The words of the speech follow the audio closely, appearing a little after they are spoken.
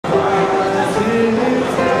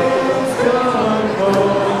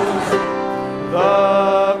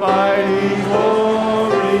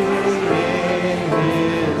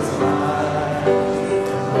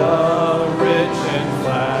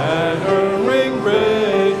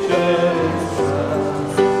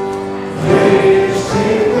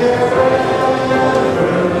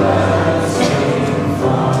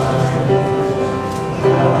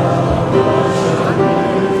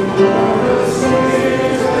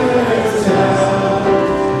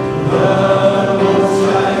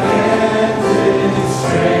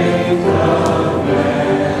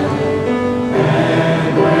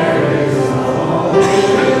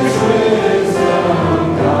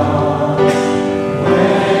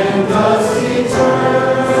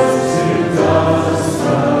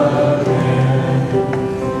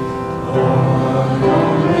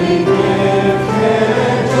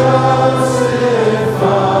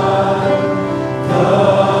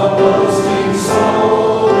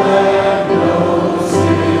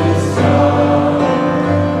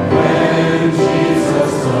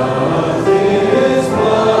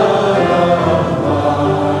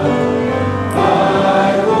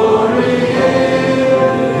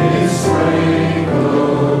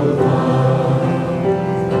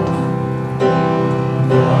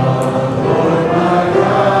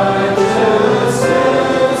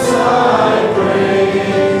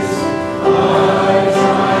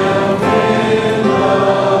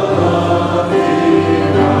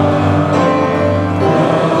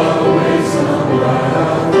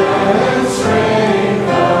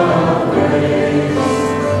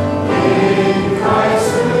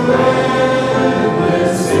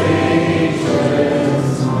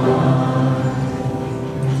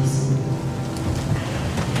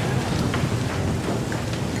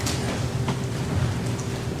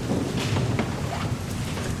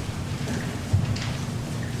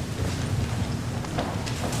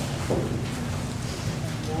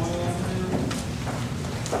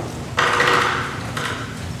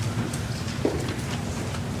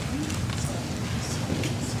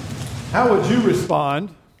How would you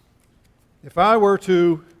respond if I were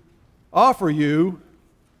to offer you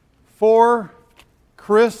 4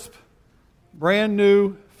 crisp, brand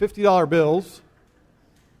new $50 bills?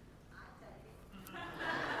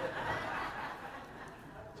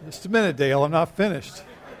 Just a minute, Dale, I'm not finished.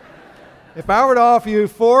 If I were to offer you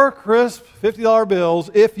 4 crisp $50 bills,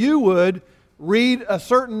 if you would read a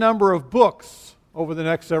certain number of books over the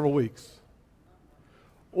next several weeks.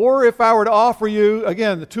 Or if I were to offer you,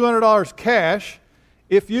 again, the $200 cash,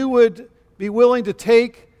 if you would be willing to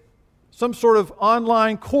take some sort of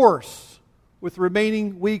online course with the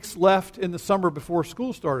remaining weeks left in the summer before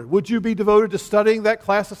school started. Would you be devoted to studying that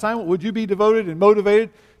class assignment? Would you be devoted and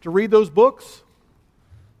motivated to read those books?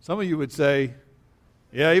 Some of you would say,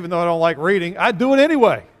 yeah, even though I don't like reading, I'd do it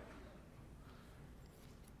anyway.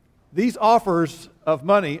 These offers of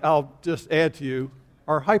money, I'll just add to you,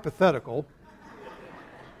 are hypothetical.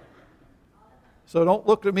 So don't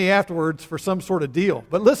look at me afterwards for some sort of deal.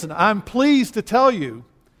 But listen, I'm pleased to tell you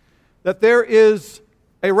that there is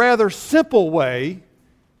a rather simple way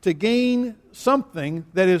to gain something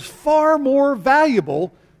that is far more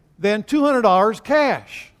valuable than $200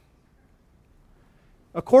 cash.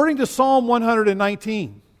 According to Psalm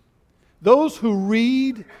 119, those who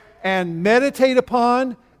read and meditate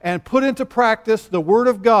upon and put into practice the Word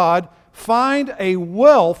of God find a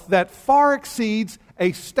wealth that far exceeds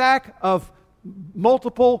a stack of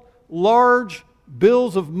multiple large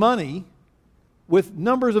bills of money with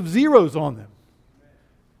numbers of zeros on them.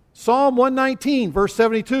 Psalm 119, verse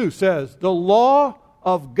 72 says, "The law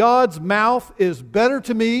of God's mouth is better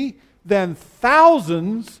to me than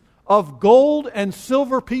thousands of gold and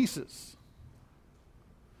silver pieces."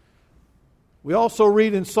 We also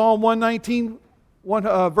read in Psalm 119,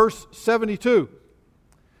 verse 72,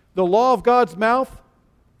 "The law of God's mouth,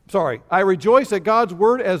 I rejoice at God's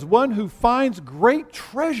word as one who finds great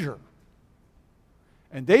treasure."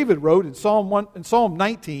 And David wrote in Psalm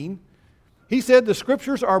 19, he said, "The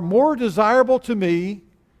scriptures are more desirable to me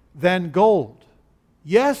than gold.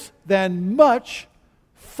 Yes, than much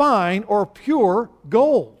fine or pure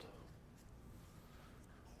gold."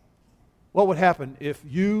 What would happen if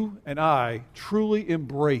you and I truly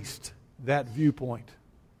embraced that viewpoint?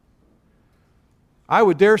 I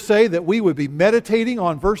would dare say that we would be meditating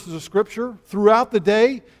on verses of Scripture throughout the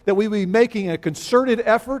day, that we would be making a concerted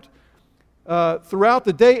effort throughout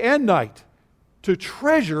the day and night to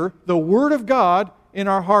treasure the Word of God in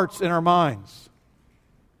our hearts and our minds.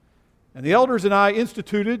 And the elders and I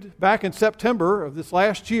instituted back in September of this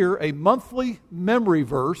last year a monthly memory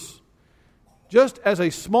verse, just as a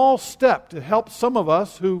small step to help some of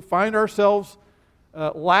us who find ourselves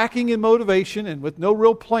lacking in motivation and with no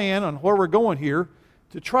real plan on where we're going here,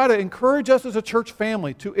 to try to encourage us as a church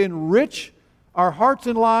family to enrich our hearts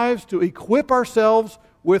and lives, to equip ourselves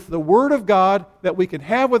with the Word of God that we can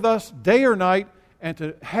have with us day or night, and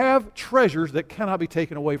to have treasures that cannot be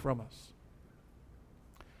taken away from us.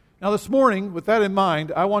 Now this morning, with that in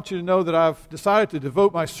mind, I want you to know that I've decided to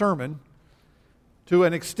devote my sermon to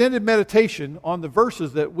an extended meditation on the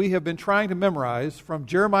verses that we have been trying to memorize from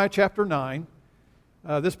Jeremiah chapter 9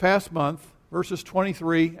 this past month, verses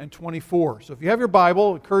 23 and 24. So if you have your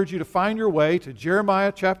Bible, I encourage you to find your way to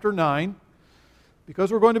Jeremiah chapter 9,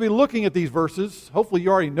 because we're going to be looking at these verses. Hopefully you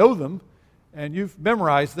already know them and you've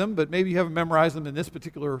memorized them, but maybe you haven't memorized them in this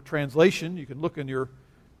particular translation. You can look in your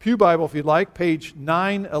Pew Bible if you'd like, page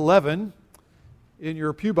 911 in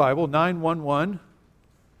your Pew Bible, 911.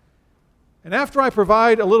 And after I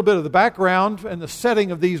provide a little bit of the background and the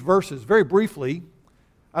setting of these verses, very briefly,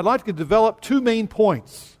 I'd like to develop 2 main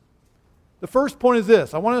points. The first point is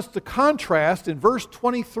this: I want us to contrast in verse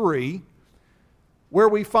 23, where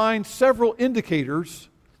we find several indicators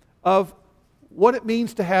of what it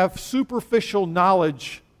means to have superficial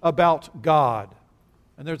knowledge about God.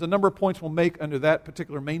 And there's a number of points we'll make under that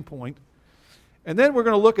particular main point. And then we're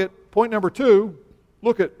going to look at point number 2,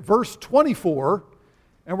 look at verse 24,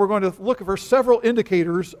 and we're going to look for several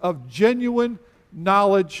indicators of genuine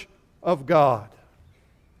knowledge of God.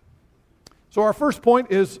 So our first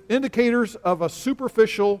point is indicators of a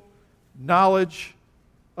superficial knowledge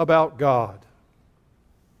about God.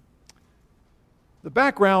 The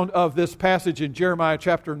background of this passage in Jeremiah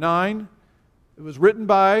chapter 9, it was written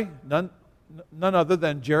by none other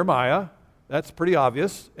than Jeremiah. That's pretty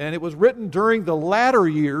obvious. And it was written during the latter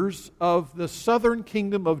years of the southern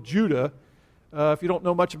kingdom of Judah. If you don't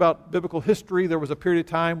know much about biblical history, there was a period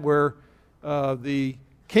of time where the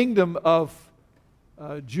kingdom of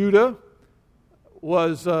Judah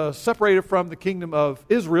was separated from the kingdom of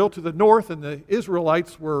Israel to the north, and the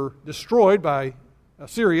Israelites were destroyed by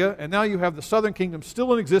Assyria, and now you have the southern kingdom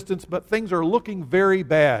still in existence, but things are looking very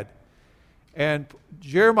bad. And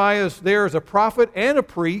Jeremiah is there as a prophet and a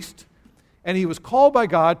priest, and he was called by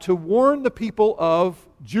God to warn the people of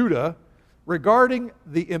Judah regarding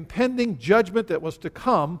the impending judgment that was to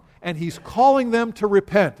come, and he's calling them to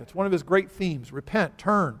repent. It's one of his great themes, repent,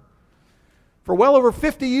 turn. For well over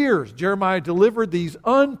 50 years, Jeremiah delivered these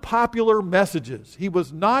unpopular messages. He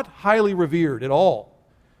was not highly revered at all.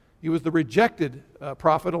 He was the rejected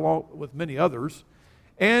prophet along with many others.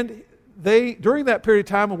 And during that period of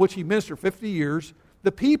time in which he ministered, 50 years,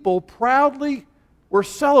 the people proudly were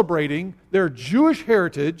celebrating their Jewish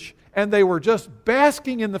heritage, and they were just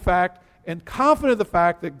basking in the fact and confident of the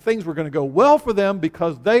fact that things were going to go well for them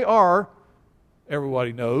because they are,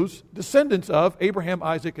 everybody knows, descendants of Abraham,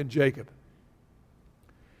 Isaac, and Jacob.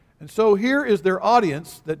 And so here is their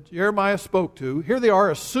audience that Jeremiah spoke to. Here they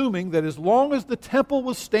are assuming that as long as the temple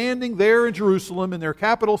was standing there in Jerusalem, in their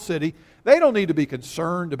capital city, they don't need to be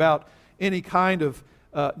concerned about any kind of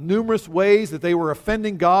numerous ways that they were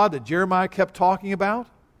offending God that Jeremiah kept talking about.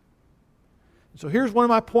 So here's one of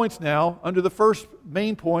my points now. Under the first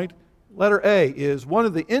main point, letter A, is one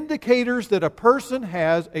of the indicators that a person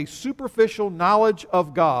has a superficial knowledge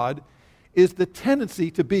of God is the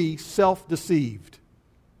tendency to be self-deceived.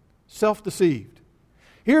 Self-deceived.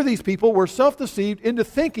 Here these people were self-deceived into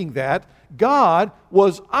thinking that God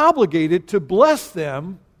was obligated to bless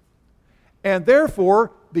them, and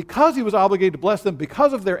therefore, because he was obligated to bless them,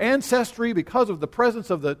 because of their ancestry, because of the presence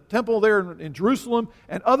of the temple there in Jerusalem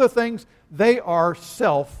and other things, they are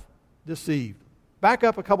self-deceived. Back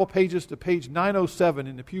up a couple pages to page 907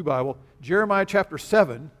 in the Pew Bible, Jeremiah chapter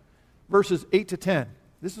 7, verses 8 to 10.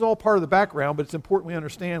 This is all part of the background, but it's important we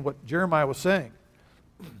understand what Jeremiah was saying.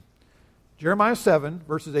 Jeremiah 7,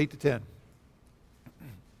 verses 8 to 10.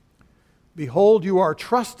 Behold, you are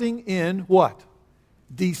trusting in what?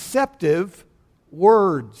 Deceptive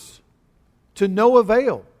words to no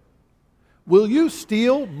avail. Will you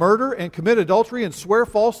steal, murder, and commit adultery, and swear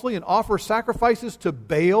falsely, and offer sacrifices to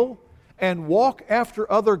Baal, and walk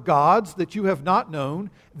after other gods that you have not known?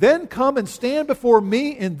 Then come and stand before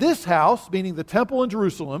me in this house, meaning the temple in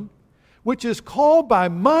Jerusalem, which is called by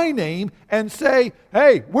my name, and say,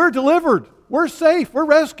 hey, we're delivered, we're safe, we're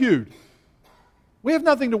rescued. We have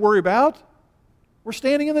nothing to worry about. We're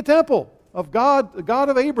standing in the temple of God, the God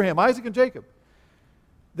of Abraham, Isaac, and Jacob.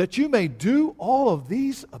 That you may do all of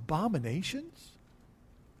these abominations?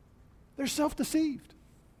 They're self-deceived.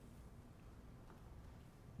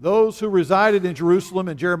 Those who resided in Jerusalem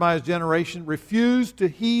in Jeremiah's generation refused to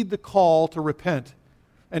heed the call to repent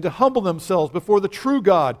and to humble themselves before the true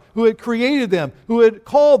God who had created them, who had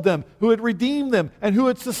called them, who had redeemed them, and who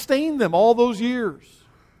had sustained them all those years.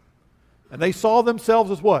 And they saw themselves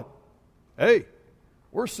as what? Hey,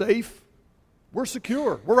 we're safe. We're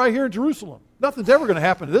secure. We're right here in Jerusalem. Nothing's ever going to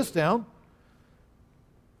happen to this town.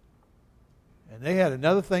 And they had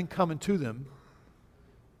another thing coming to them.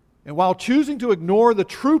 And while choosing to ignore the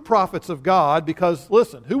true prophets of God, because,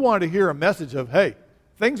 listen, who wanted to hear a message of, hey,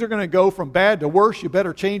 things are going to go from bad to worse, you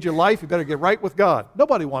better change your life, you better get right with God.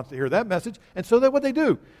 Nobody wants to hear that message. And so that's what they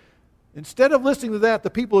do. Instead of listening to that,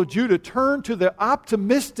 the people of Judah turned to the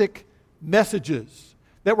optimistic messages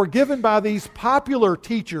that were given by these popular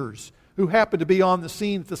teachers who happened to be on the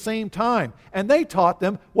scene at the same time. And they taught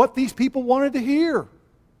them what these people wanted to hear.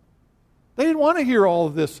 They didn't want to hear all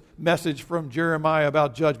of this message from Jeremiah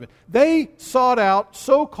about judgment. They sought out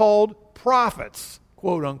so-called prophets,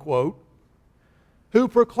 quote unquote, who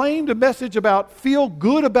proclaimed a message about feel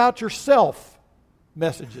good about yourself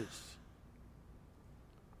messages.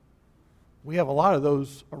 We have a lot of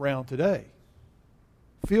those around today.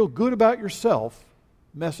 Feel good about yourself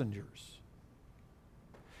messengers.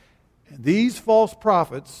 And these false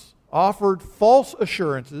prophets offered false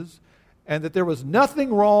assurances and that there was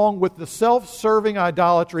nothing wrong with the self-serving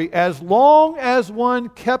idolatry as long as one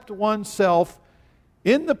kept oneself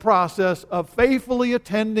in the process of faithfully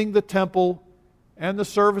attending the temple and the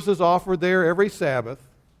services offered there every Sabbath.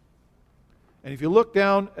 And if you look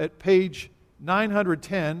down at page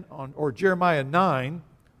 910 or Jeremiah 9,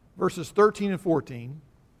 verses 13 and 14,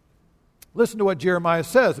 listen to what Jeremiah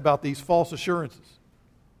says about these false assurances.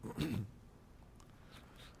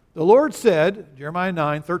 The Lord said, Jeremiah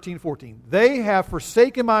 9, 13, 14, they have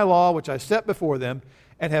forsaken my law which I set before them,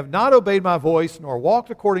 and have not obeyed my voice, nor walked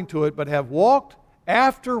according to it, but have walked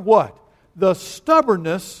after what? The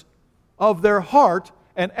stubbornness of their heart,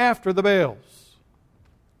 and after the Baals.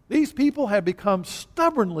 These people had become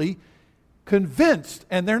stubbornly convinced,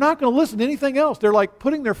 and they're not going to listen to anything else. They're like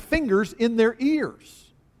putting their fingers in their ears.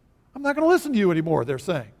 I'm not going to listen to you anymore, they're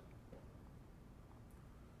saying.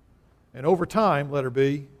 And over time, letter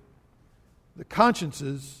B, the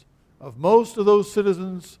consciences of most of those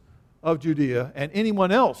citizens of Judea and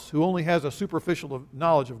anyone else who only has a superficial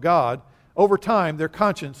knowledge of God, over time their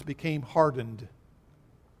conscience became hardened.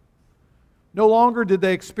 No longer did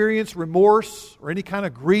they experience remorse or any kind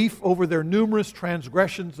of grief over their numerous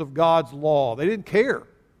transgressions of God's law. They didn't care.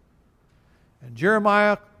 And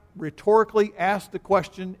Jeremiah rhetorically asked the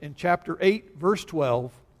question in chapter 8, verse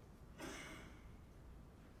 12.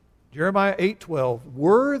 Jeremiah 8:12,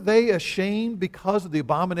 were they ashamed because of the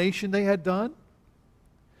abomination they had done?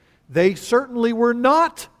 They certainly were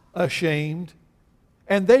not ashamed,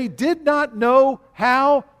 and they did not know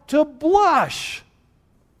how to blush.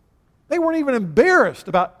 They weren't even embarrassed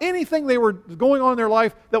about anything they were going on in their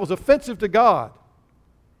life that was offensive to God.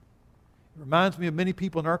 It reminds me of many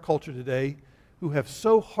people in our culture today who have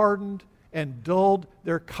so hardened and dulled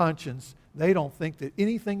their conscience, they don't think that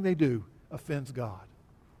anything they do offends God.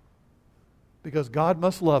 Because God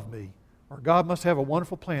must love me, or God must have a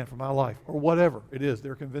wonderful plan for my life, or whatever it is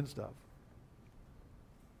they're convinced of.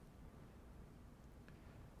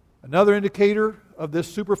 Another indicator of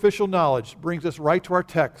this superficial knowledge brings us right to our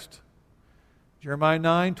text. Jeremiah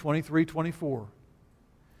 9, 23, 24.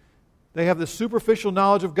 They have this superficial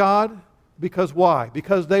knowledge of God because why?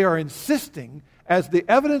 Because they are insisting, as the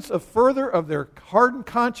evidence of further of their hardened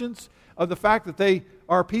conscience, of the fact that they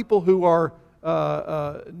are people who are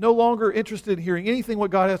no longer interested in hearing anything what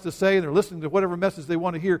God has to say, and they're listening to whatever message they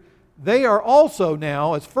want to hear. They are also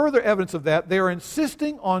now, as further evidence of that, they are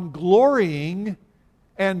insisting on glorying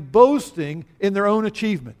and boasting in their own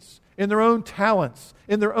achievements, in their own talents,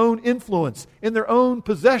 in their own influence, in their own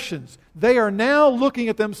possessions. They are now looking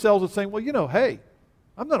at themselves and saying, well, hey,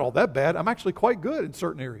 I'm not all that bad. I'm actually quite good in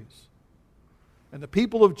certain areas. And the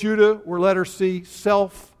people of Judah were, letter C,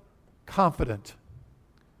 self-confident.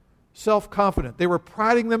 Self-confident. They were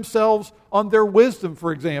priding themselves on their wisdom,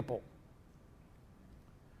 for example.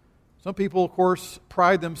 Some people, of course,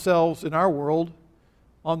 pride themselves in our world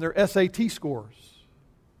on their SAT scores.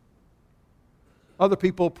 Other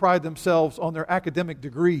people pride themselves on their academic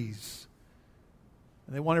degrees.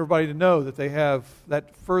 And they want everybody to know that they have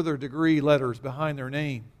that further degree letters behind their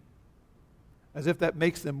name, as if that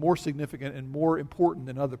makes them more significant and more important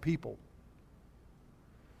than other people.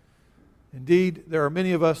 Indeed, there are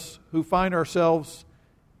many of us who find ourselves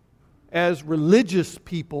as religious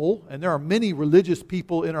people, and there are many religious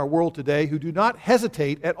people in our world today who do not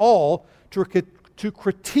hesitate at all to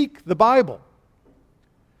critique the Bible.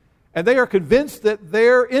 And they are convinced that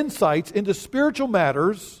their insights into spiritual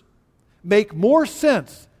matters make more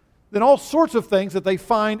sense than all sorts of things that they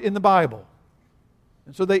find in the Bible.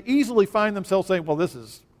 And so they easily find themselves saying, well, this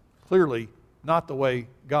is clearly not the way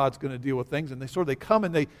God's going to deal with things. And they come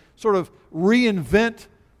and they sort of reinvent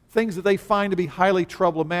things that they find to be highly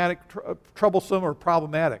troublesome or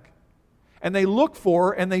problematic. And they look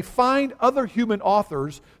for and they find other human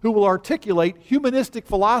authors who will articulate humanistic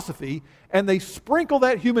philosophy, and they sprinkle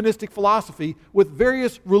that humanistic philosophy with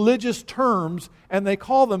various religious terms, and they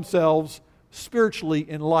call themselves spiritually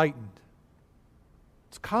enlightened.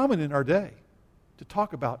 It's common in our day to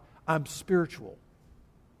talk about, I'm spiritual.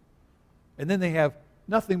 And then they have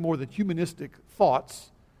nothing more than humanistic thoughts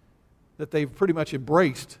that they've pretty much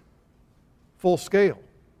embraced full scale.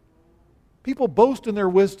 People boast in their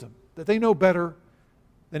wisdom, that they know better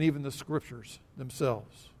than even the Scriptures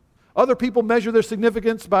themselves. Other people measure their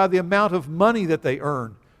significance by the amount of money that they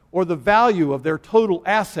earn or the value of their total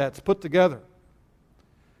assets put together.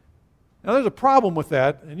 Now, there's a problem with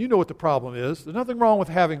that, and you know what the problem is. There's nothing wrong with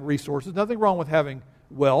having resources, nothing wrong with having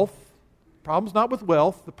wealth. The problem's not with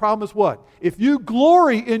wealth. The problem is what? If you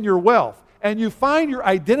glory in your wealth and you find your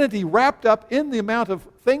identity wrapped up in the amount of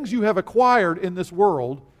things you have acquired in this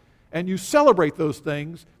world, and you celebrate those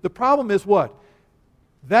things, the problem is what?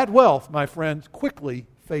 That wealth, my friends, quickly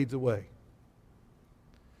fades away.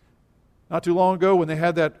 Not too long ago, when they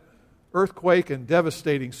had that earthquake and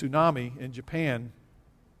devastating tsunami in Japan,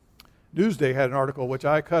 Newsday had an article which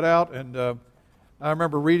I cut out, and I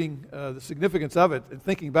remember reading the significance of it and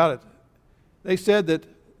thinking about it. They said that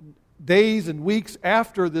days and weeks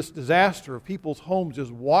after this disaster of people's homes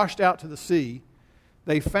just washed out to the sea,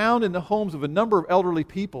 they found in the homes of a number of elderly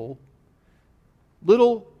people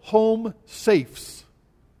little home safes,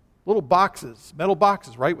 little boxes, metal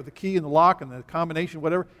boxes, right, with the key and the lock and the combination,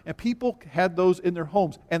 whatever. And people had those in their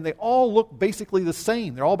homes, and they all look basically the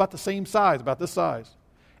same. They're all about the same size, about this size.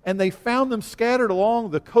 And they found them scattered along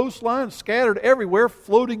the coastline, scattered everywhere,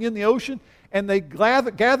 floating in the ocean. and they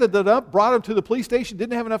gathered them up, brought them to the police station,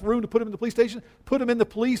 didn't have enough room to put them in the police station, put them in the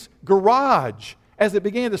police garage as it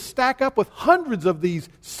began to stack up with hundreds of these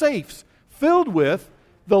safes filled with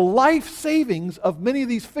the life savings of many of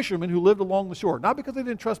these fishermen who lived along the shore. Not because they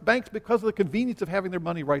didn't trust banks, because of the convenience of having their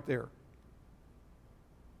money right there.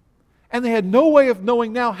 And they had no way of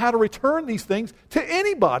knowing now how to return these things to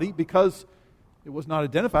anybody because it was not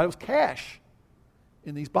identified. It was cash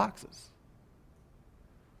in these boxes.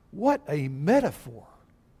 What a metaphor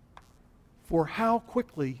for how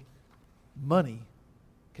quickly money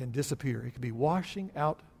can disappear. It can be washing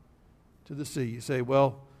out to the sea. You say,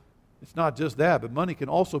 well, it's not just that, but money can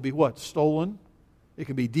also be what? Stolen. It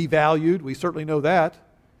can be devalued. We certainly know that.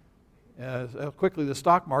 Quickly the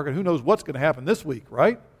stock market, who knows what's going to happen this week,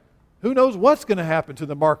 right? Who knows what's going to happen to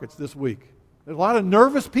the markets this week? There's a lot of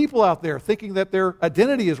nervous people out there thinking that their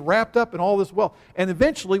identity is wrapped up in all this wealth. And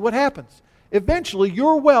eventually what happens? Eventually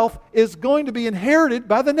your wealth is going to be inherited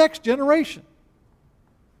by the next generation.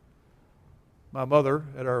 My mother,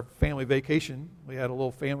 at our family vacation, we had a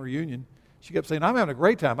little family reunion. She kept saying, I'm having a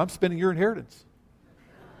great time. I'm spending your inheritance.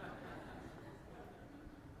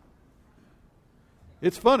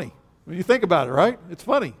 It's funny when you think about it, right? It's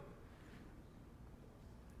funny.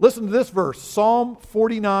 Listen to this verse, Psalm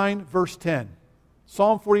 49, verse 10.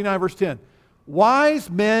 Psalm 49, verse 10. Wise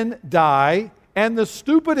men die, and the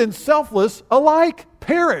stupid and selfless alike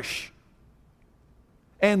perish,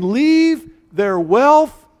 and leave their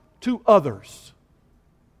wealth to others.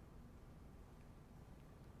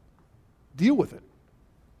 Deal with it.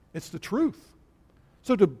 It's the truth.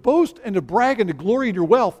 So to boast and to brag and to glory in your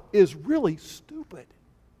wealth is really stupid.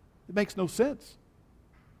 It makes no sense.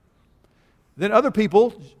 Then other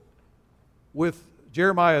people, with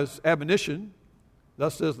Jeremiah's admonition,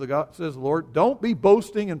 thus says the Lord, don't be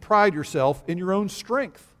boasting and pride yourself in your own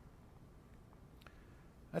strength.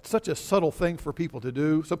 That's such a subtle thing for people to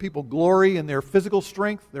do. Some people glory in their physical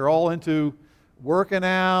strength. They're all into working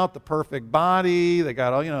out, the perfect body. They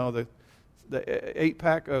got, the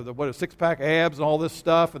 8-pack, the 6-pack abs and all this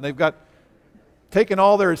stuff, and they've got taken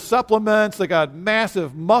all their supplements. They got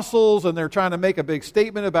massive muscles, and they're trying to make a big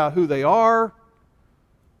statement about who they are.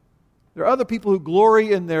 There are other people who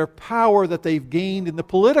glory in their power that they've gained in the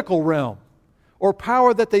political realm, or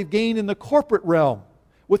power that they've gained in the corporate realm,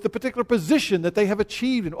 with the particular position that they have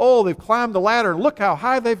achieved, and they've climbed the ladder, and look how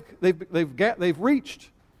high they've reached.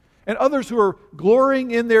 And others who are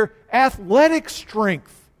glorying in their athletic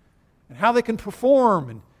strength and how they can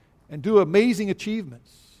perform and do amazing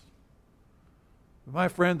achievements. My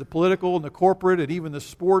friend, the political and the corporate and even the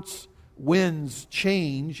sports winds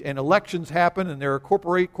change, and elections happen, and there are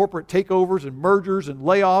corporate takeovers and mergers and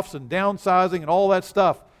layoffs and downsizing and all that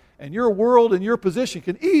stuff. And your world and your position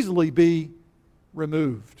can easily be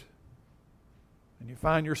removed. And you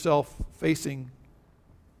find yourself facing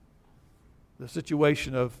the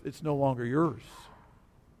situation of it's no longer yours.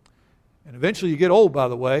 And eventually you get old, by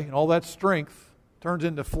the way, and all that strength turns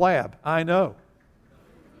into flab. I know.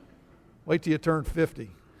 Wait till you turn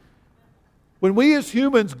 50. When we as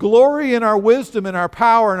humans glory in our wisdom and our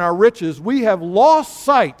power and our riches, we have lost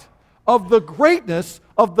sight of the greatness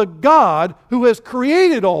of the God who has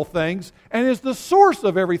created all things and is the source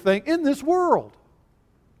of everything in this world.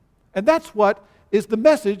 And that's what is the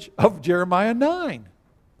message of Jeremiah 9.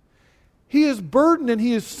 He is burdened and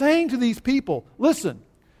he is saying to these people, listen,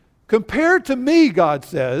 compared to me, God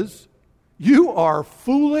says, you are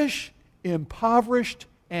foolish, impoverished,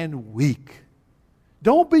 and weak.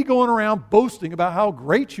 Don't be going around boasting about how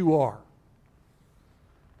great you are.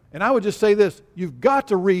 And I would just say this, you've got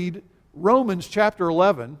to read Romans chapter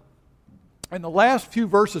 11 and the last few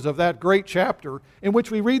verses of that great chapter in which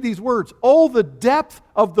we read these words, oh, the depth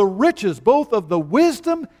of the riches, both of the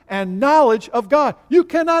wisdom and knowledge of God. You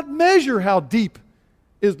cannot measure how deep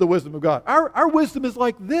is the wisdom of God. Our wisdom is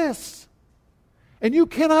like this. And you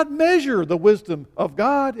cannot measure the wisdom of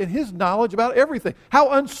God and His knowledge about everything.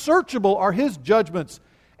 How unsearchable are His judgments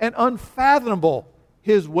and unfathomable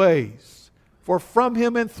His ways. For from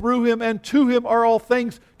Him and through Him and to Him are all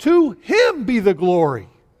things. To Him be the glory.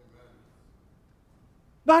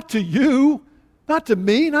 Not to you, not to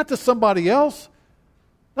me, not to somebody else.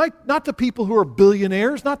 Not to people who are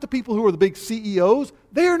billionaires, not to people who are the big CEOs.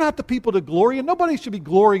 They are not the people to glory in. Nobody should be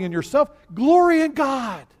glorying in yourself. Glory in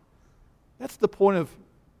God. That's the point of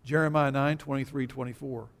Jeremiah 9, 23,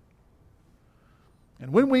 24.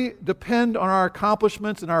 And when we depend on our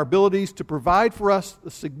accomplishments and our abilities to provide for us the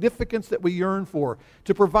significance that we yearn for,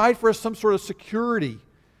 to provide for us some sort of security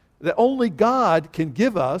that only God can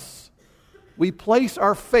give us, we place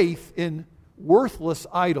our faith in worthless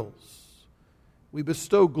idols. We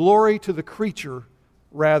bestow glory to the creature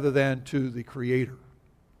rather than to the Creator.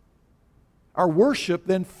 Our worship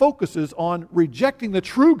then focuses on rejecting the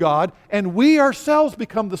true God, and we ourselves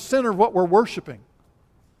become the center of what we're worshiping.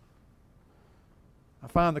 I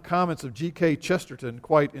find the comments of G.K. Chesterton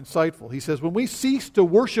quite insightful. He says, when we cease to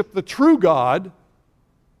worship the true God,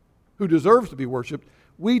 who deserves to be worshiped,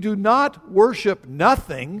 we do not worship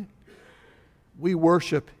nothing, we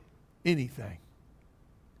worship anything.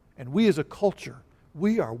 And we as a culture,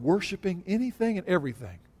 we are worshiping anything and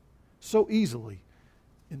everything so easily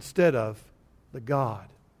instead of the God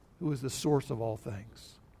who is the source of all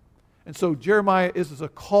things. And so Jeremiah is a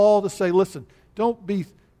call to say, listen, don't be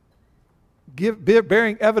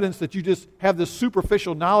bearing evidence that you just have this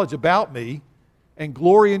superficial knowledge about me and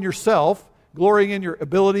glory in yourself, glorying in your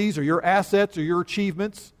abilities or your assets or your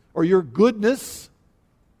achievements or your goodness.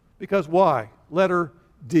 Because why? Letter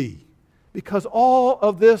D. Because all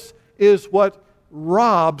of this is what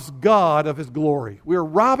robs God of His glory. We are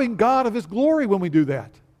robbing God of His glory when we do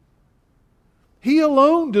that. He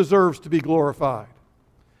alone deserves to be glorified.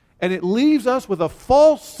 And it leaves us with a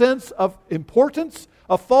false sense of importance,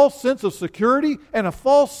 a false sense of security, and a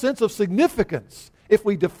false sense of significance if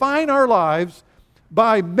we define our lives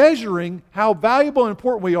by measuring how valuable and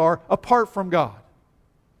important we are apart from God.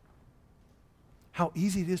 How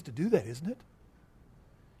easy it is to do that, isn't it?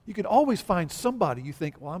 You can always find somebody you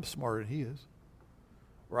think, well, I'm smarter than he is.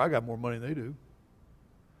 Or I got more money than they do.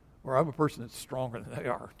 Or I'm a person that's stronger than they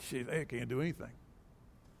are. Gee, they can't do anything.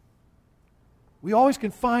 We always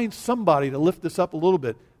can find somebody to lift us up a little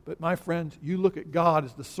bit. But my friends, you look at God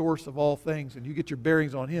as the source of all things and you get your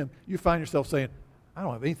bearings on Him, you find yourself saying, I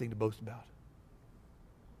don't have anything to boast about.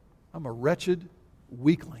 I'm a wretched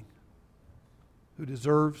weakling who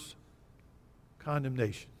deserves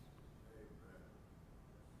condemnation.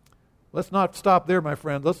 Let's not stop there, my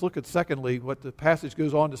friend. Let's look at, secondly, what the passage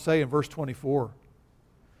goes on to say in verse 24.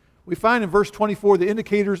 We find in verse 24 the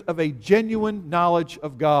indicators of a genuine knowledge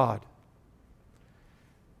of God.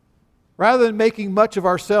 Rather than making much of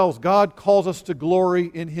ourselves, God calls us to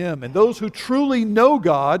glory in Him. And those who truly know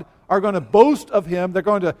God are going to boast of Him. They're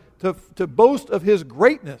going to boast of His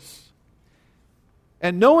greatness.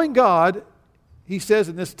 And knowing God, he says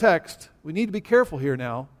in this text, we need to be careful here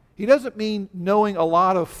now. He doesn't mean knowing a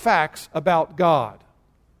lot of facts about God.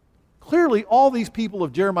 Clearly, all these people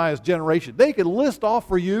of Jeremiah's generation, they could list off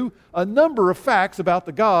for you a number of facts about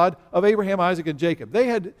the God of Abraham, Isaac, and Jacob. They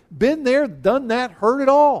had been there, done that, heard it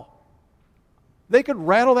all. They could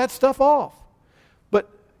rattle that stuff off. But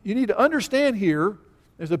you need to understand here,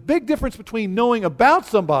 there's a big difference between knowing about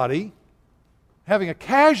somebody, having a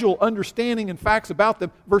casual understanding and facts about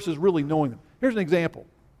them, versus really knowing them. Here's an example.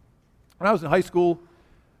 When I was in high school,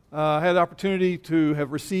 I had the opportunity to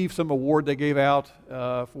have received some award they gave out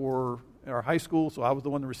for our high school, so I was the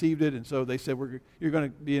one that received it, and so they said, you're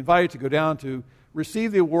going to be invited to go down to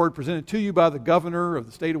receive the award presented to you by the governor of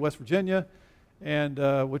the state of West Virginia, and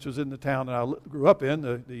which was in the town that I grew up in,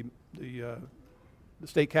 the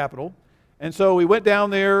state capital. And so we went down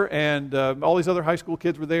there, and all these other high school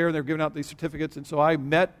kids were there, and they were giving out these certificates, and so I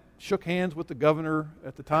shook hands with the governor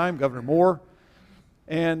at the time, Governor Moore.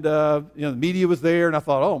 And the media was there, and I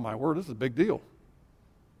thought, oh, my word, this is a big deal.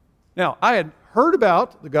 Now, I had heard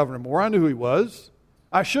about the Governor Moore. I knew who he was.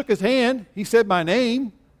 I shook his hand. He said my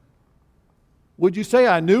name. Would you say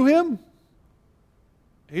I knew him?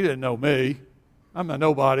 He didn't know me. I'm a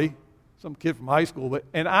nobody, some kid from high school.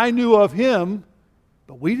 And I knew of him,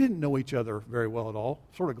 but we didn't know each other very well at all.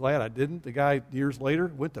 Sort of glad I didn't. The guy, years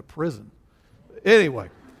later, went to prison. Anyway.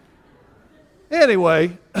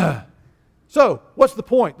 So, what's the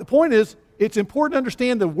point? The point is, it's important to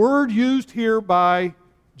understand the word used here by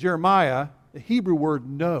Jeremiah, the Hebrew word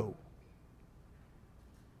know.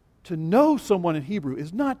 To know someone in Hebrew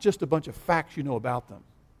is not just a bunch of facts you know about them.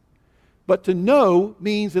 But to know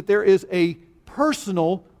means that there is a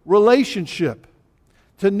personal relationship.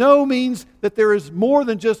 To know means that there is more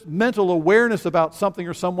than just mental awareness about something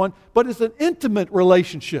or someone, but it's an intimate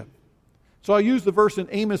relationship. So I use the verse in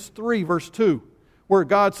Amos 3, verse 2. Where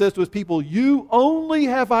God says to His people, you only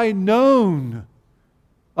have I known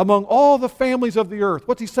among all the families of the earth.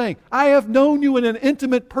 What's He saying? I have known you in an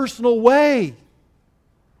intimate, personal way.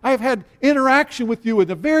 I have had interaction with you in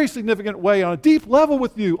a very significant way, on a deep level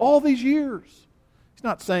with you all these years. He's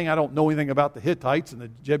not saying I don't know anything about the Hittites and the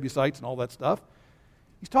Jebusites and all that stuff.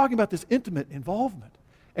 He's talking about this intimate involvement.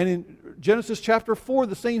 And in Genesis chapter 4,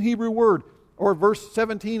 the same Hebrew word, or verse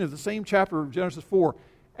 17 of the same chapter of Genesis 4,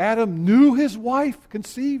 Adam knew his wife,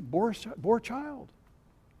 conceived, bore a child.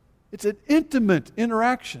 It's an intimate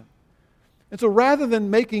interaction. And so rather than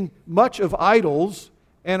making much of idols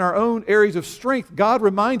and our own areas of strength, God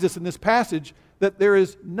reminds us in this passage that there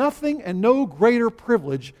is nothing and no greater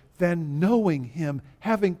privilege than knowing Him,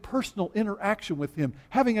 having personal interaction with Him,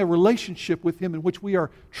 having a relationship with Him in which we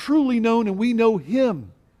are truly known and we know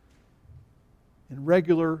Him in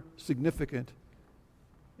regular, significant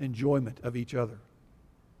enjoyment of each other.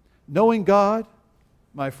 Knowing God,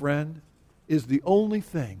 my friend, is the only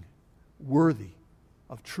thing worthy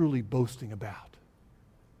of truly boasting about.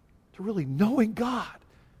 To really knowing God.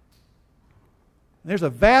 And there's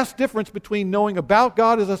a vast difference between knowing about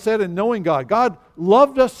God, as I said, and knowing God. God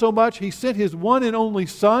loved us so much, He sent His one and only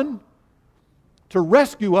Son to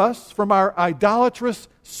rescue us from our idolatrous,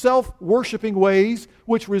 self-worshiping ways,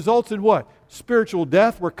 which results in what? Spiritual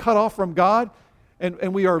death. We're cut off from God,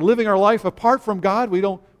 and we are living our life apart from God.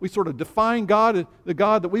 We sort of define God as the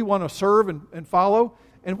God that we want to serve and follow.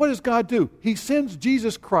 And what does God do? He sends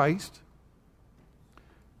Jesus Christ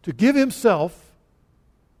to give Himself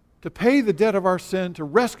to pay the debt of our sin, to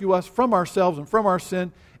rescue us from ourselves and from our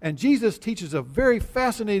sin. And Jesus teaches a very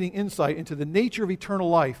fascinating insight into the nature of eternal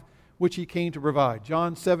life, which He came to provide.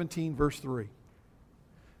 John 17, verse 3.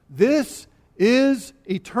 This is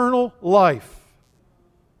eternal life.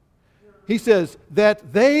 He says,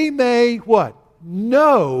 that they may what?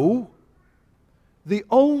 Know the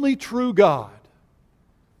only true God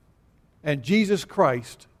and Jesus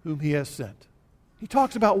Christ whom He has sent. He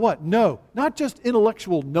talks about what? Know. Not just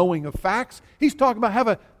intellectual knowing of facts. He's talking about have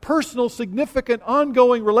a personal, significant,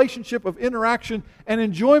 ongoing relationship of interaction and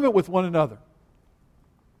enjoyment with one another.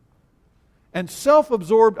 And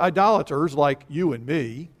self-absorbed idolaters like you and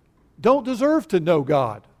me don't deserve to know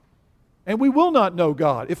God. And we will not know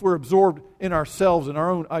God if we're absorbed in ourselves and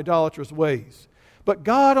our own idolatrous ways. But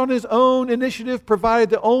God on His own initiative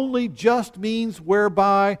provided the only just means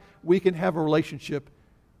whereby we can have a relationship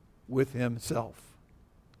with Himself.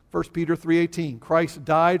 1 Peter 3:18, Christ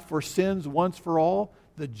died for sins once for all.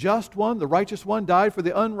 The just one, the righteous one, died for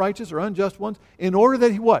the unrighteous or unjust ones in order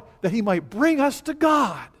that He what? That He might bring us to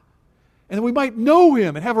God. And that we might know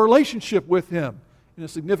Him and have a relationship with Him in a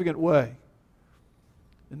significant way.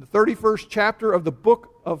 In the 31st chapter of the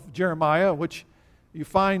book of Jeremiah, which you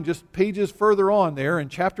find just pages further on there, in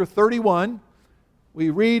chapter 31, we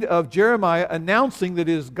read of Jeremiah announcing that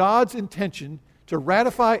it is God's intention to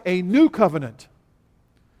ratify a new covenant.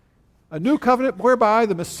 A new covenant whereby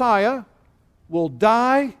the Messiah will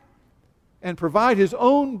die and provide His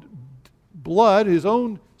own blood, His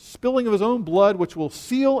own spilling of His own blood, which will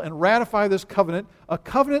seal and ratify this covenant, a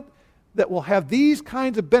covenant that will have these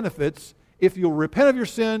kinds of benefits if you'll repent of your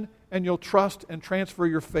sin and you'll trust and transfer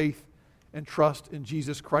your faith and trust in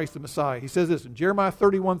Jesus Christ the Messiah. He says this in Jeremiah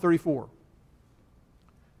 31:34.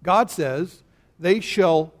 God says, they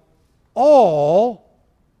shall all,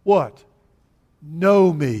 what?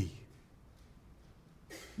 Know me.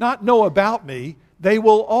 Not know about me. They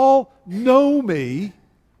will all know me,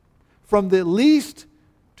 from the least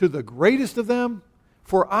to the greatest of them.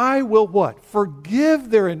 For I will what? Forgive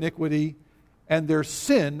their iniquity, and their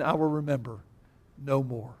sin I will remember no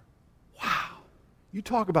more. Wow. You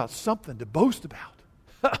talk about something to boast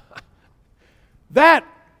about. That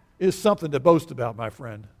is something to boast about, my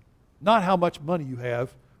friend. Not how much money you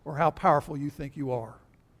have or how powerful you think you are.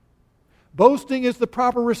 Boasting is the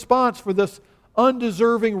proper response for this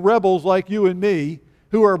undeserving rebels like you and me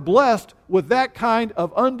who are blessed with that kind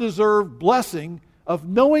of undeserved blessing of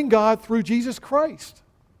knowing God through Jesus Christ.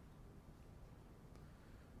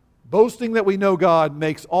 Boasting that we know God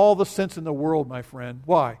makes all the sense in the world, my friend.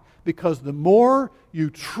 Why? Because the more you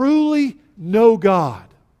truly know God,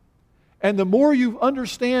 and the more you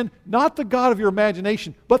understand not the God of your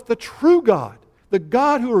imagination, but the true God, the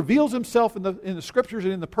God who reveals Himself in the Scriptures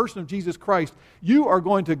and in the person of Jesus Christ, you are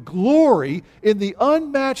going to glory in the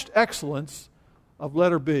unmatched excellence of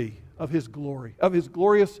letter B, of His glory, of His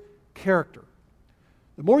glorious character.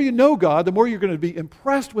 The more you know God, the more you're going to be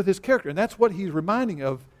impressed with His character. And that's what He's reminding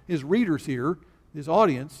of His readers here, His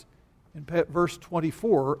audience, in verse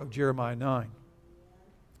 24 of Jeremiah 9.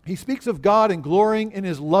 He speaks of God and glorying in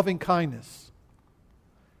His loving kindness.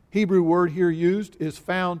 Hebrew word here used is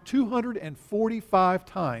found 245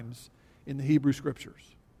 times in the Hebrew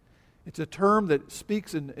Scriptures. It's a term that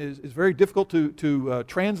speaks and is very difficult to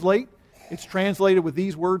translate. It's translated with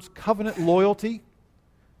these words: covenant loyalty,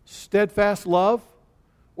 steadfast love,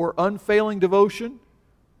 or unfailing devotion,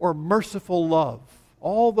 or merciful love.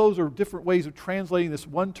 All those are different ways of translating this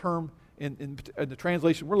one term in the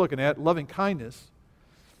translation we're looking at, loving kindness.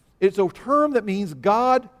 It's a term that means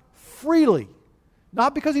God freely,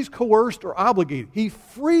 not because He's coerced or obligated. He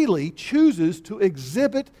freely chooses to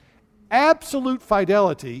exhibit absolute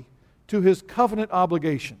fidelity to His covenant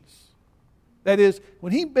obligations. That is,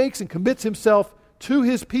 when He makes and commits Himself to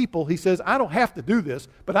His people, He says, I don't have to do this,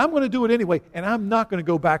 but I'm going to do it anyway, and I'm not going to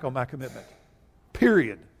go back on my commitment.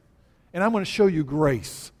 Period. And I'm going to show you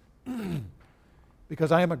grace.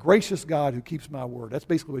 Because I am a gracious God who keeps my word. That's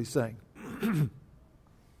basically what He's saying. And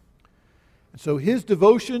so His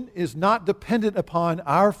devotion is not dependent upon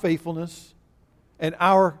our faithfulness and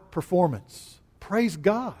our performance. Praise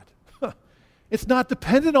God. It's not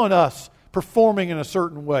dependent on us performing in a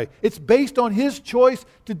certain way. It's based on His choice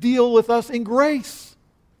to deal with us in grace.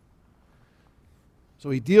 So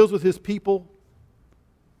He deals with His people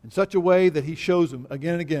in such a way that He shows them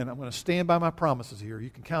again and again, I'm going to stand by my promises here. You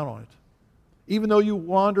can count on it. Even though you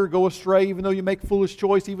wander, go astray, even though you make foolish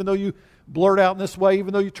choice, even though you blurt out in this way,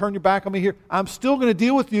 even though you turn your back on me here, I'm still going to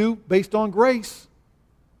deal with you based on grace.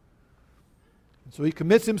 And so He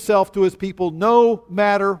commits Himself to His people no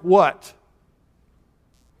matter what.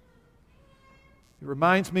 It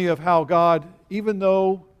reminds me of how God, even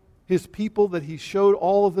though His people that He showed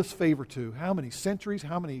all of this favor to, how many centuries,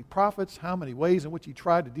 how many prophets, how many ways in which He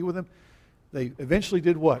tried to deal with them, they eventually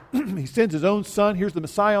did what? He sends His own Son. Here's the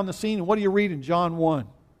Messiah on the scene. And what do you read in John 1?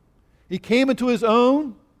 He came into His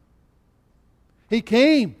own. He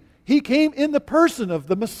came in the person of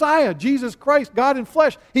the Messiah, Jesus Christ, God in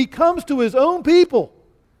flesh. He comes to His own people.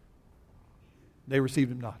 They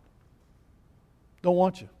received Him not. Don't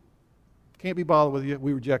want you. Can't be bothered with you.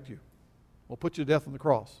 We reject you. We'll put you to death on the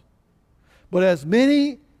cross. But as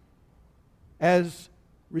many as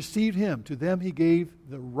received Him, to them He gave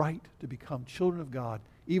the right to become children of God,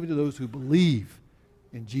 even to those who believe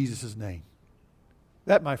in Jesus' name.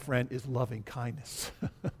 That, my friend, is loving kindness.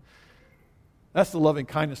 That's the loving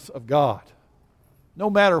kindness of God. No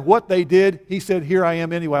matter what they did, He said, here I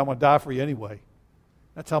am anyway. I'm going to die for you anyway.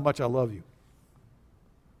 That's how much I love you.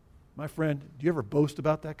 My friend, do you ever boast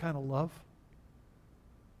about that kind of love?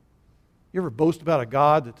 You ever boast about a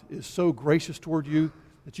God that is so gracious toward you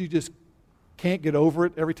that you just can't get over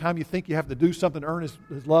it? Every time you think you have to do something to earn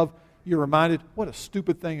His love, you're reminded, what a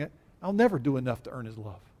stupid thing. I'll never do enough to earn His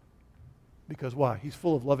love. Because why? He's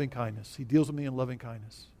full of loving kindness. He deals with me in loving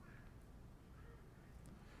kindness.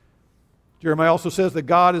 Jeremiah also says that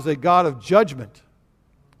God is a God of judgment,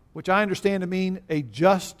 which I understand to mean a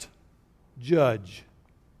just judge.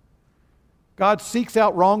 God seeks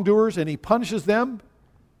out wrongdoers and He punishes them.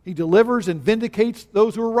 He delivers and vindicates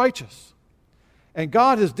those who are righteous. And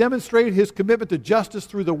God has demonstrated His commitment to justice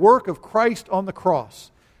through the work of Christ on the cross.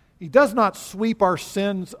 He does not sweep our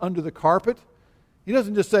sins under the carpet. He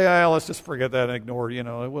doesn't just say, let's just forget that and ignore it.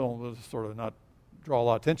 We'll sort of not draw a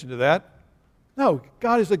lot of attention to that. No,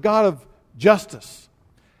 God is a God of justice.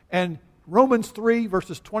 And Romans 3,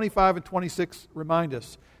 verses 25 and 26 remind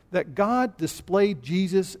us that God displayed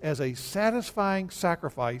Jesus as a satisfying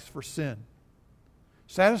sacrifice for sin.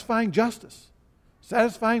 Satisfying justice.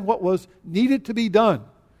 Satisfying what was needed to be done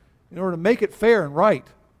in order to make it fair and right.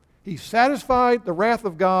 He satisfied the wrath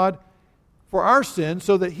of God for our sins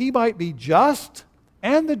so that He might be just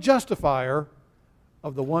and the justifier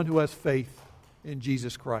of the one who has faith in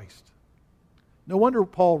Jesus Christ. No wonder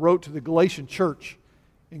Paul wrote to the Galatian church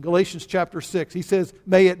in Galatians chapter 6. He says,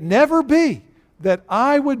 may it never be that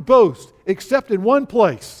I would boast except in one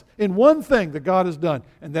place, in one thing that God has done,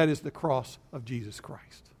 and that is the cross of Jesus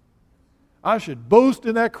Christ. I should boast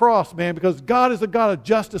in that cross, man, because God is a God of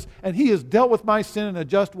justice, and He has dealt with my sin in a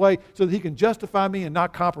just way so that He can justify me and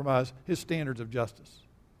not compromise His standards of justice.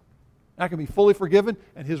 I can be fully forgiven,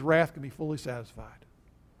 and His wrath can be fully satisfied.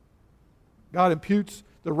 God imputes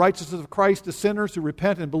the righteousness of Christ to sinners who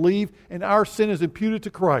repent and believe, and our sin is imputed to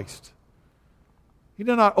Christ. He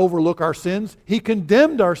did not overlook our sins. He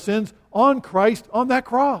condemned our sins on Christ on that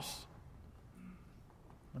cross.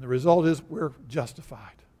 And the result is we're justified.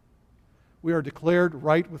 We are declared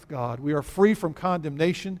right with God. We are free from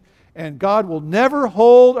condemnation, and God will never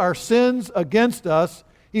hold our sins against us.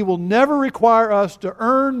 He will never require us to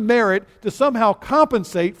earn merit to somehow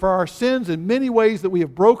compensate for our sins in many ways that we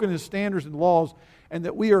have broken His standards and laws and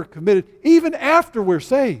that we are committed even after we're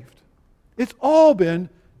saved. It's all been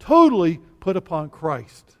totally put upon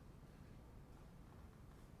Christ.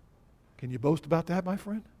 Can you boast about that, my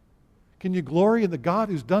friend? Can you glory in the God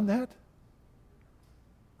who's done that?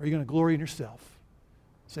 Or are you going to glory in yourself?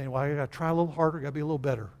 Saying, well, I got to try a little harder, I got to be a little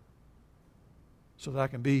better so that I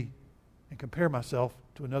can be and compare myself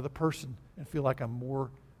to another person and feel like I'm more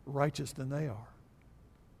righteous than they are.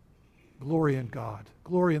 Glory in God.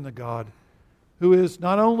 Glory in the God who is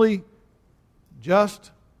not only just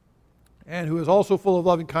and who is also full of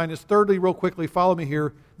loving kindness. Thirdly, real quickly, follow me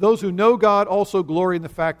here. Those who know God also glory in the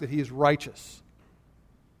fact that He is righteous.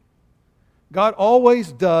 God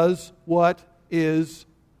always does what is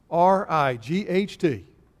R-I-G-H-T.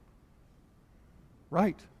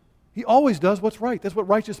 right. He always does what's right. That's what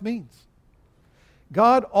righteous means.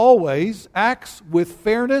 God always acts with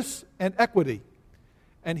fairness and equity,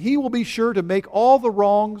 and He will be sure to make all the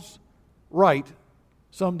wrongs right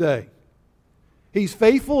someday. He's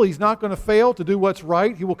faithful. He's not going to fail to do what's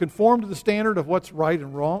right. He will conform to the standard of what's right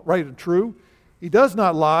and wrong, right and true. He does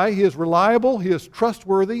not lie. He is reliable. He is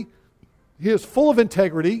trustworthy. He is full of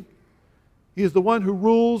integrity. He is the one who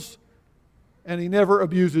rules, and He never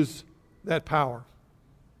abuses that power.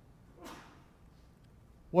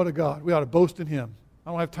 What a God. We ought to boast in Him. I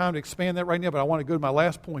don't have time to expand that right now, but I want to go to my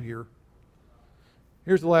last point here.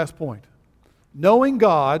 Here's the last point. Knowing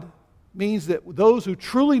God means that those who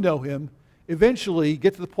truly know Him eventually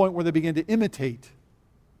get to the point where they begin to imitate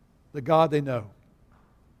the God they know.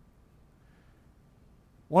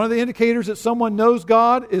 One of the indicators that someone knows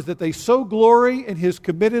God is that they so glory in His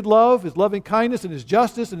committed love, His loving kindness, and His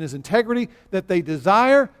justice, and His integrity that they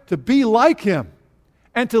desire to be like Him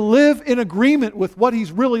and to live in agreement with what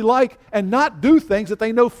He's really like and not do things that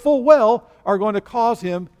they know full well are going to cause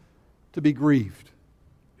Him to be grieved.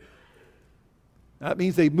 That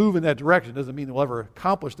means they move in that direction. It doesn't mean they'll ever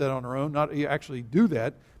accomplish that on their own, not actually do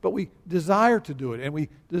that, but we desire to do it, and we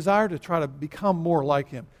desire to try to become more like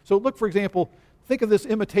Him. So look, for example, think of this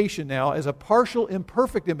imitation now as a partial,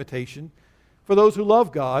 imperfect imitation for those who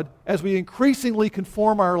love God as we increasingly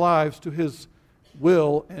conform our lives to His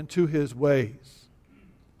will and to His ways.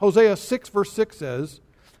 Hosea 6 verse 6 says,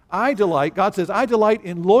 God says, I delight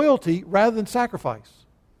in loyalty rather than sacrifice.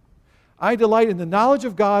 I delight in the knowledge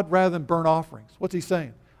of God rather than burnt offerings. What's He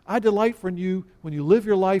saying? I delight in you when you live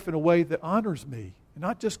your life in a way that honors me, and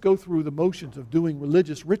not just go through the motions of doing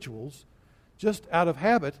religious rituals, just out of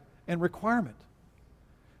habit and requirement.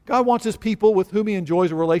 God wants His people with whom He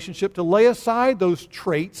enjoys a relationship to lay aside those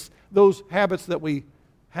traits, those habits that we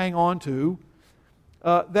hang on to,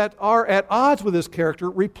 that are at odds with His character,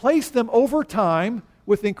 replace them over time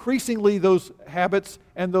with increasingly those habits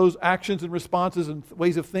and those actions and responses and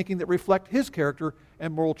ways of thinking that reflect His character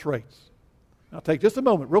and moral traits. Now take just a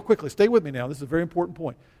moment, real quickly, stay with me now, this is a very important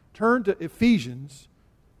point. Turn to Ephesians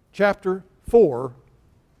chapter 4,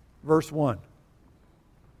 verse 1.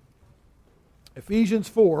 Ephesians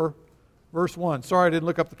 4, verse 1. Sorry I didn't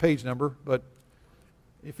look up the page number, but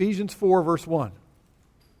Ephesians 4, verse 1.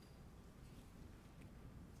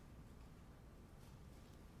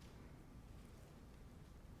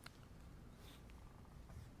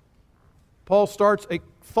 Paul starts a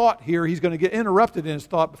thought here. He's going to get interrupted in his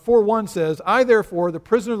thought. Before 1 says, I therefore, the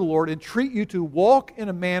prisoner of the Lord, entreat you to walk in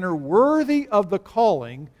a manner worthy of the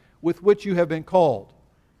calling with which you have been called.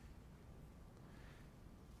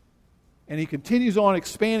 And he continues on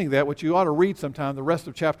expanding that, which you ought to read sometime. The rest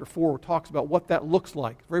of chapter 4 talks about what that looks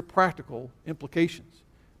like. Very practical implications.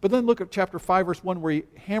 But then look at chapter 5, verse 1, where he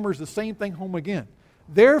hammers the same thing home again.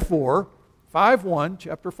 Therefore, 5:1,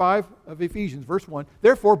 chapter 5 of Ephesians, verse 1,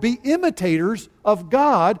 therefore be imitators of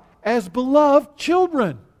God as beloved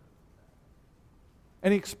children.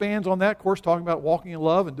 And he expands on that, of course, talking about walking in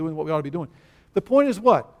love and doing what we ought to be doing. The point is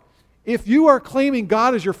what? If you are claiming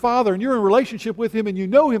God as your Father and you're in relationship with Him and you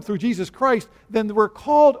know Him through Jesus Christ, then we're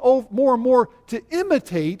called more and more to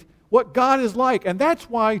imitate what God is like. And that's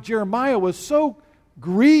why Jeremiah was so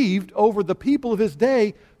grieved over the people of his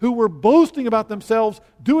day who were boasting about themselves,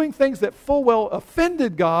 doing things that full well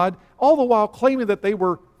offended God, all the while claiming that they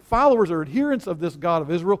were followers or adherents of this God of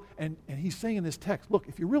Israel. And he's saying in this text, look,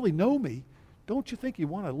 if you really know me, don't you think you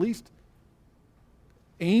want to at least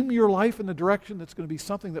aim your life in the direction that's going to be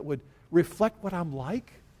something that would reflect what I'm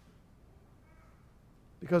like?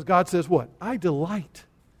 Because God says what? I delight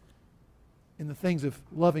in the things of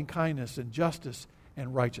loving kindness and justice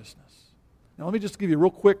and righteousness. Now let me just give you a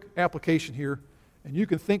real quick application here, and you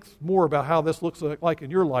can think more about how this looks like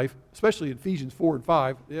in your life, especially in Ephesians 4 and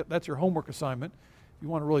 5. That's your homework assignment if you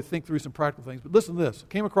want to really think through some practical things. But listen to this.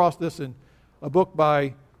 I came across this in a book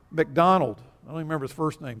by MacDonald. I don't even remember his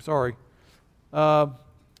first name, sorry.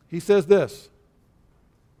 He says this.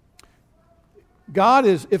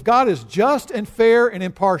 If God is just and fair and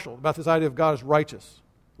impartial, about this idea of God as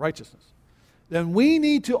righteousness, then we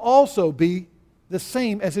need to also be the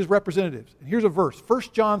same as His representatives. And here's a verse,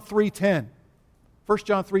 1 John 3:10. 1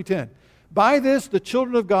 John 3:10. By this the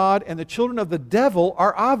children of God and the children of the devil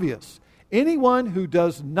are obvious. Anyone who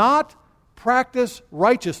does not practice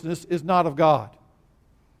righteousness is not of God.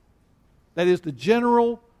 That is the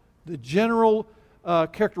general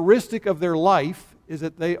characteristic of their life is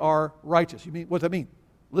that they are righteous. You mean, what does that mean?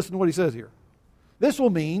 Listen to what he says here. This will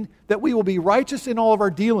mean that we will be righteous in all of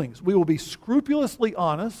our dealings. We will be scrupulously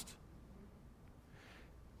honest.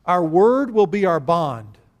 Our word will be our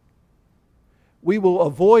bond. We will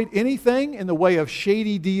avoid anything in the way of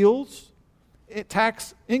shady deals,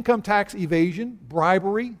 income tax evasion,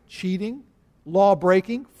 bribery, cheating, law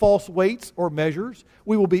breaking, false weights or measures.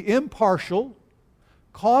 We will be impartial,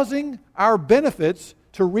 causing our benefits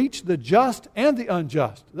to reach the just and the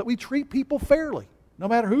unjust, that we treat people fairly, no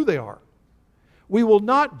matter who they are. We will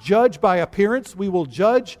not judge by appearance. We will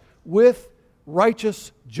judge with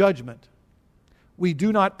righteous judgment. We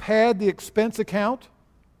do not pad the expense account,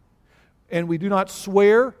 and we do not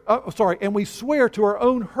swear, and we swear to our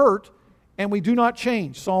own hurt, and we do not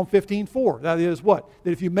change. Psalm 15:4. That is what?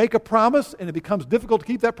 That if you make a promise and it becomes difficult to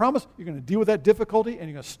keep that promise, you're going to deal with that difficulty and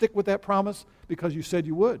you're going to stick with that promise because you said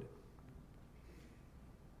you would.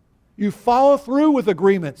 You follow through with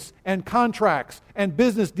agreements and contracts and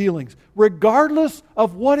business dealings, regardless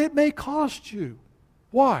of what it may cost you.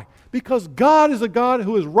 Why? Because God is a God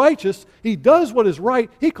who is righteous. He does what is right.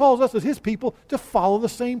 He calls us as His people to follow the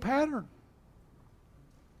same pattern.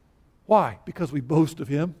 Why? Because we boast of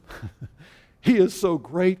Him. He is so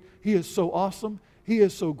great. He is so awesome. He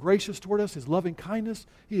is so gracious toward us, His loving kindness.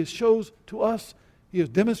 He has shows to us, He has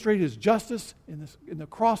demonstrated His justice in the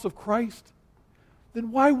cross of Christ.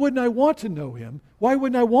 Then why wouldn't I want to know Him? Why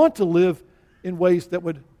wouldn't I want to live in ways that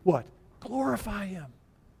would, what? Glorify Him.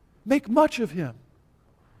 Make much of Him.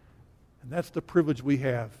 And that's the privilege we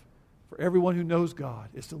have for everyone who knows God,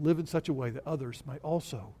 is to live in such a way that others might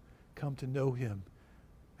also come to know Him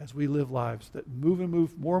as we live lives that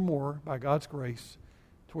move more and more by God's grace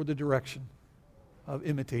toward the direction of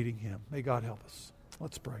imitating Him. May God help us.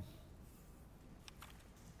 Let's pray.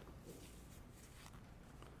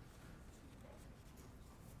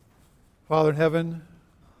 Father in heaven,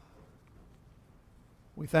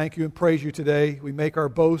 we thank You and praise You today. We make our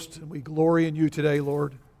boast and we glory in You today,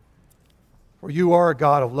 Lord. For You are a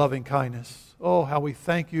God of loving kindness. Oh, how we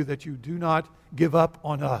thank You that You do not give up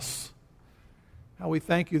on us. How we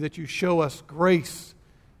thank You that You show us grace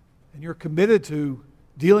and You're committed to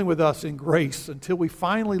dealing with us in grace until we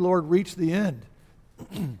finally, Lord, reach the end.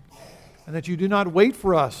 And that You do not wait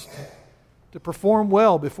for us to perform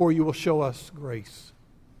well before You will show us grace.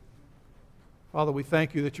 Father, we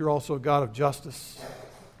thank You that You're also a God of justice,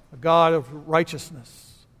 a God of righteousness.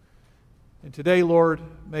 And today, Lord,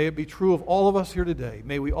 may it be true of all of us here today.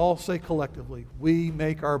 May we all say collectively, we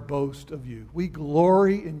make our boast of You. We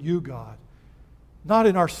glory in You, God, not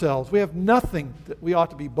in ourselves. We have nothing that we ought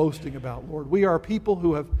to be boasting about, Lord. We are people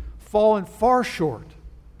who have fallen far short.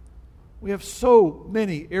 We have so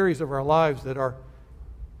many areas of our lives that are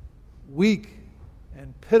weak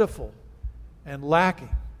and pitiful and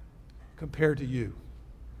lacking compared to You.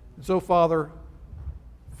 And so, Father,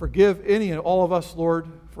 forgive any and all of us, Lord,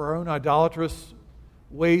 for our own idolatrous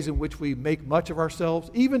ways in which we make much of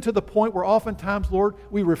ourselves, even to the point where oftentimes, Lord,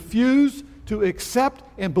 we refuse to accept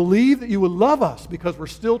and believe that You would love us because we're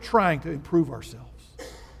still trying to improve ourselves.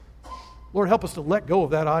 Lord, help us to let go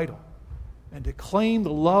of that idol and to claim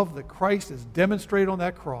the love that Christ has demonstrated on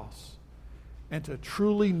that cross and to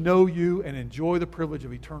truly know You and enjoy the privilege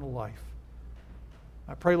of eternal life.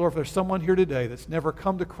 I pray, Lord, if there's someone here today that's never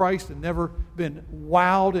come to Christ and never been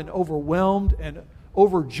wowed and overwhelmed and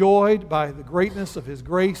overjoyed by the greatness of His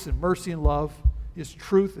grace and mercy and love, His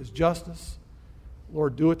truth, His justice,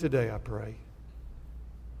 Lord, do it today, I pray.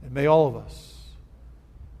 And may all of us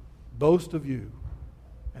boast of You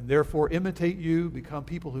and therefore imitate You, become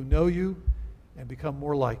people who know You, and become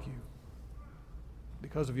more like You.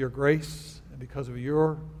 Because of Your grace and because of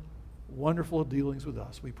Your wonderful dealings with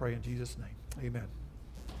us, we pray in Jesus' name. Amen.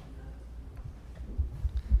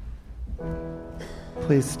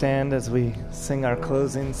 Please stand as we sing our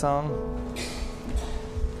closing song.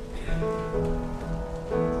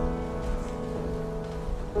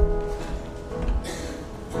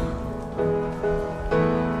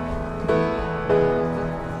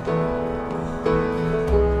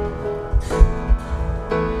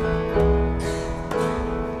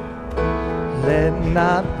 Let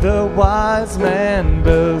not the wise man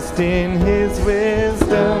boast in his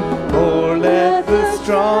wisdom, or let the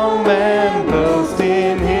strong man boast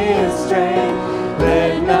in his strength.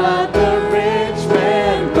 Let not the rich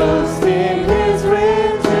man boast in his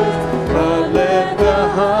riches, but let the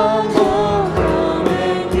humble come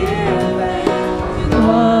and give thanks. The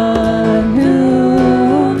one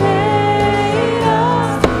who made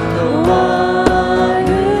us, the one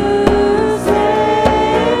who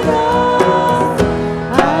saved us.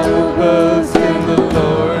 I will boast in the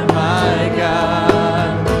Lord my God.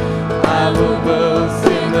 I will boast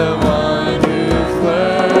in the one whose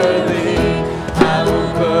word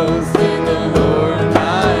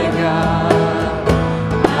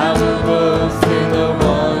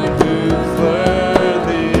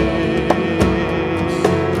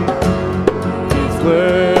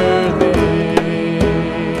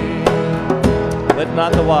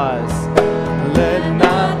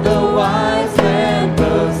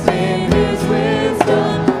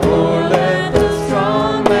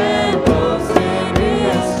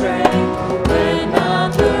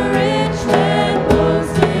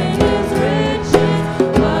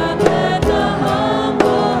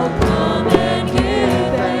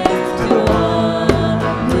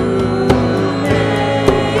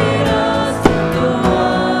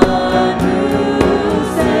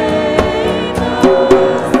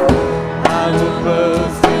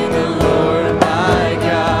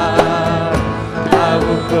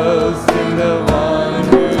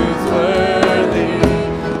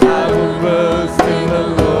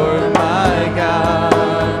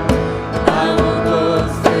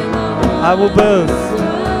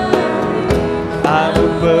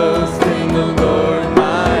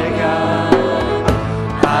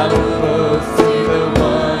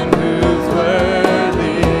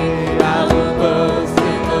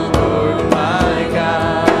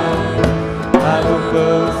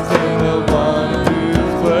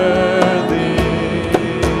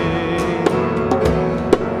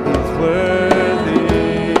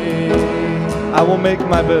I will make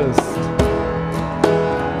my boast.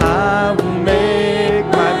 I will make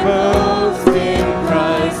my boast in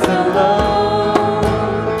Christ alone.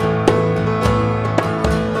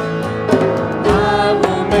 I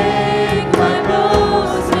will make my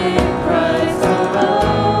boast in Christ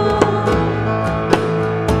alone.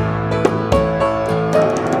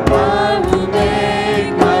 I will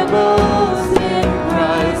make my boast in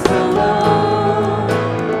Christ alone.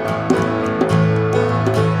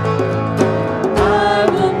 I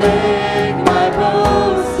will make my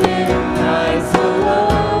boast in Christ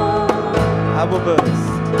alone. I will boast.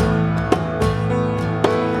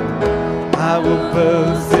 I will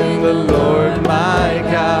boast in the Lord my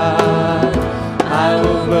God. I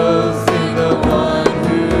will boast in the one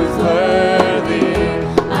who's worthy.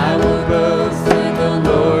 I will boast in the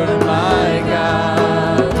Lord my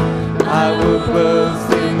God. I will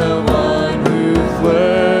boast in the one who's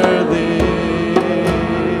worthy.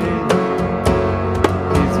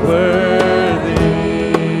 He's worthy.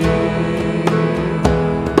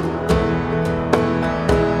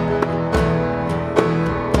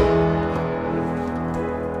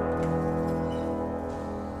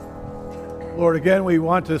 Lord, again, we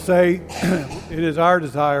want to say it is our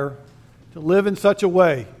desire to live in such a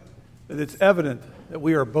way that it's evident that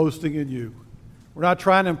we are boasting in you. We're not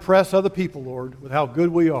trying to impress other people, Lord, with how good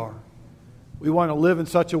we are. We want to live in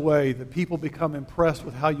such a way that people become impressed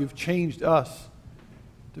with how you've changed us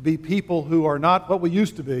to be people who are not what we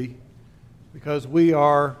used to be, because we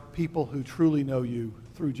are people who truly know you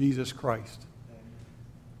through Jesus Christ.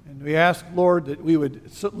 And we ask, Lord, that we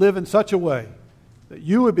would live in such a way that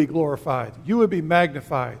you would be glorified, you would be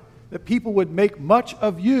magnified, that people would make much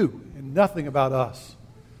of you and nothing about us.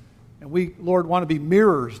 And we, Lord, want to be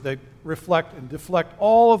mirrors that reflect and deflect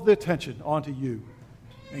all of the attention onto you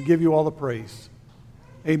and give you all the praise.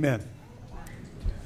 Amen.